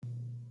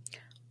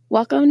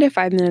Welcome to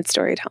 5 Minute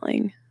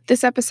Storytelling.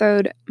 This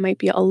episode might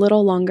be a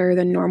little longer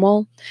than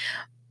normal,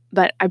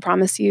 but I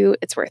promise you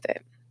it's worth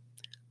it.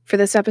 For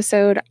this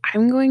episode,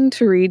 I'm going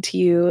to read to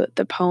you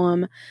the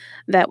poem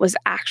that was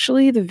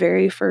actually the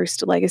very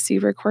first legacy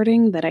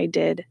recording that I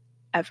did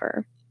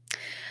ever.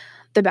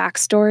 The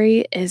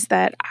backstory is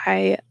that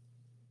I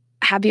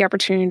had the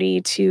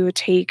opportunity to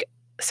take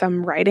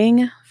some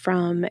writing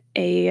from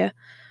a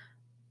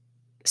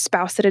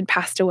spouse that had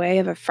passed away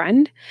of a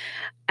friend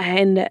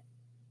and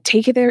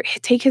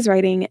take his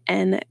writing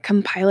and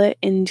compile it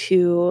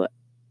into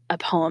a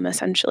poem,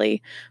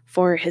 essentially,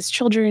 for his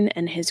children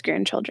and his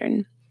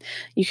grandchildren.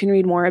 You can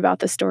read more about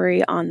the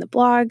story on the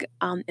blog.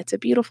 It's a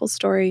beautiful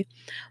story,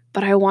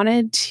 but I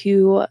wanted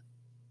to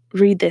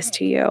read this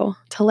to you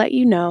to let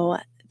you know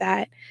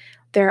that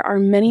there are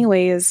many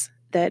ways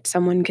that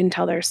someone can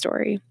tell their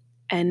story,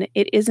 and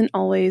it isn't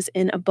always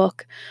in a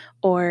book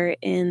or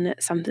in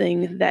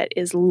something that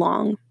is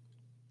long.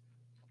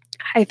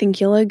 I think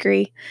you'll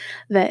agree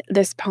that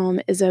this poem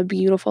is a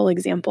beautiful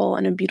example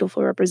and a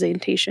beautiful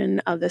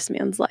representation of this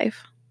man's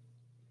life.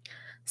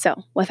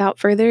 So, without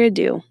further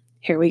ado,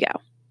 here we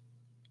go.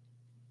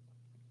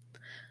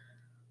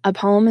 A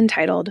poem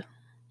entitled,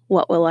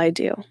 What Will I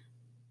Do?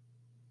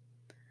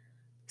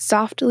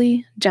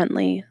 Softly,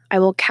 gently, I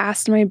will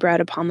cast my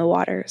bread upon the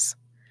waters.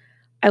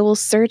 I will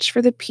search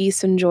for the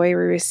peace and joy we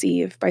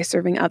receive by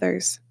serving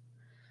others.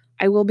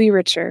 I will be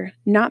richer,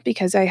 not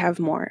because I have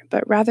more,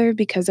 but rather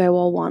because I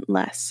will want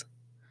less.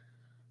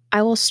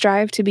 I will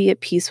strive to be at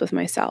peace with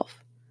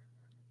myself.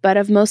 But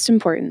of most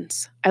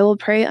importance, I will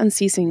pray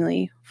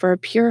unceasingly for a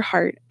pure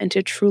heart and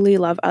to truly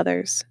love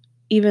others,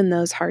 even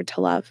those hard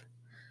to love.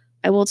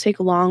 I will take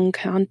long,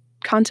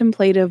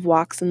 contemplative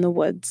walks in the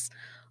woods,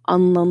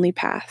 on lonely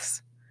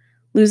paths,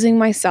 losing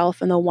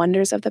myself in the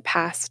wonders of the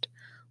past,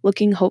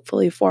 looking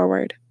hopefully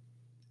forward,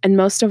 and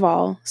most of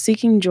all,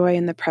 seeking joy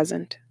in the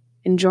present,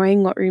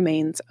 enjoying what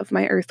remains of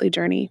my earthly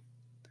journey.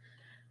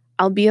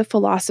 I'll be a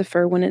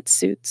philosopher when it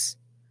suits.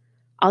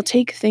 I'll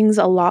take things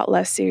a lot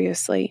less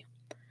seriously.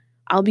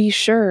 I'll be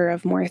surer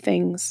of more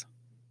things.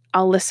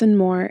 I'll listen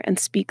more and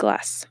speak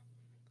less.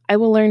 I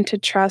will learn to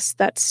trust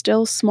that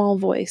still small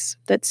voice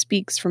that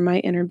speaks from my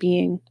inner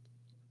being.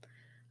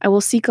 I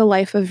will seek a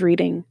life of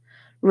reading,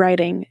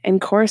 writing,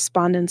 and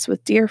correspondence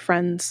with dear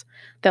friends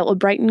that will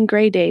brighten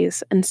gray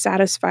days and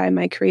satisfy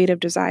my creative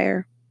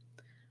desire.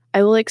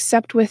 I will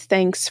accept with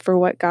thanks for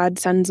what God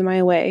sends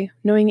my way,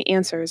 knowing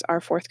answers are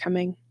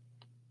forthcoming.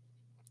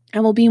 I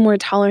will be more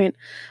tolerant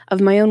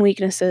of my own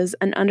weaknesses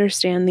and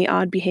understand the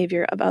odd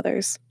behavior of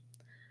others.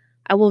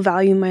 I will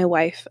value my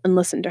wife and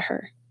listen to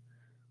her.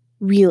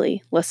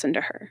 Really listen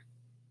to her.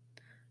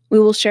 We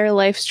will share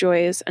life's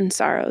joys and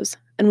sorrows,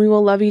 and we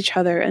will love each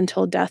other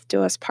until death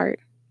do us part.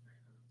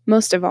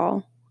 Most of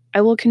all,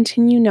 I will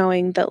continue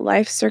knowing that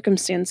life's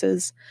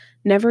circumstances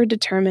never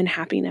determine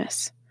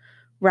happiness.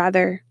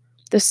 Rather,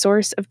 the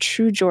source of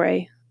true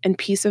joy and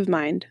peace of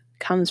mind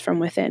comes from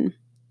within.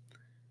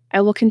 I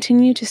will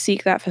continue to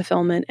seek that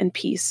fulfillment and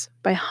peace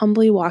by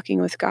humbly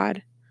walking with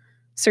God,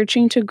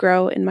 searching to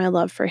grow in my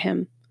love for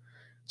Him,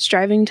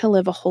 striving to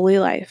live a holy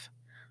life,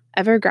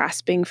 ever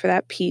grasping for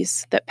that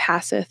peace that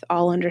passeth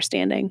all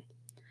understanding,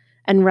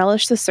 and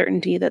relish the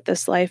certainty that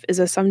this life is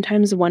a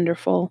sometimes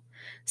wonderful,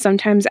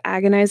 sometimes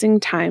agonizing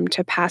time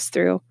to pass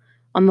through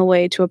on the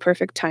way to a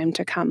perfect time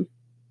to come.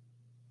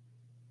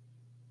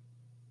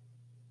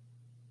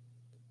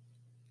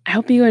 I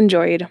hope you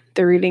enjoyed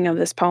the reading of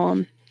this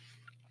poem.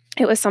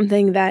 It was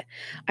something that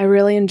I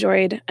really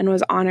enjoyed and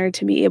was honored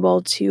to be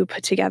able to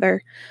put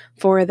together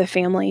for the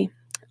family.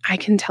 I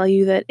can tell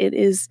you that it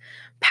is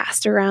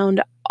passed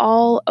around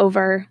all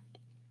over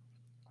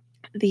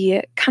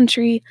the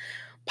country,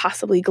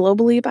 possibly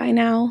globally by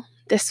now.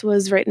 This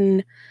was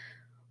written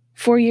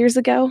 4 years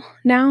ago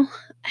now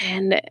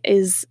and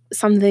is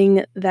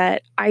something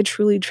that I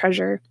truly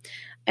treasure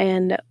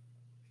and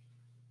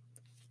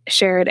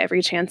share it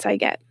every chance I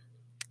get.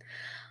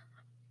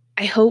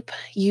 I hope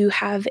you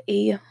have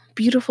a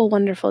beautiful,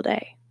 wonderful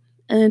day.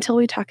 And until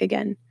we talk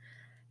again,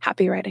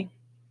 happy writing.